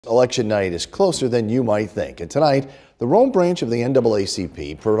Election night is closer than you might think, and tonight the Rome branch of the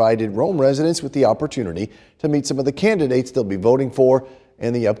NAACP provided Rome residents with the opportunity to meet some of the candidates they'll be voting for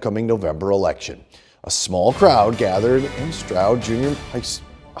in the upcoming November election. A small crowd gathered in Stroud Junior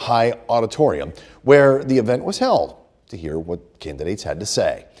High Auditorium where the event was held to hear what candidates had to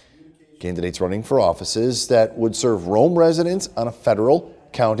say. Candidates running for offices that would serve Rome residents on a federal,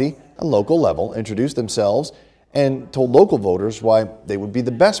 county, and local level introduced themselves and told local voters why they would be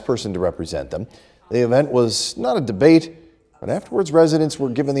the best person to represent them. The event was not a debate, but afterwards residents were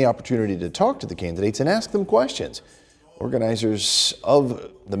given the opportunity to talk to the candidates and ask them questions. Organizers of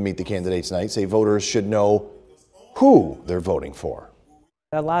the Meet the Candidates night say voters should know who they're voting for.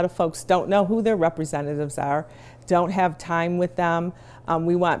 A lot of folks don't know who their representatives are, don't have time with them.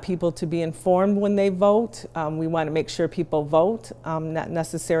 We want people to be informed when they vote. We want to make sure people vote, not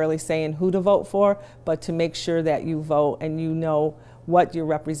necessarily saying who to vote for, but to make sure that you vote and you know what your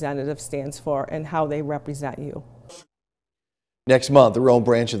representative stands for and how they represent you. Next month, the Rome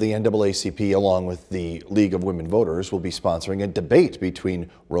branch of the NAACP, along with the League of Women Voters, will be sponsoring a debate between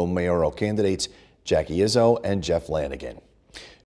Rome mayoral candidates Jackie Izzo and Jeff Lanigan.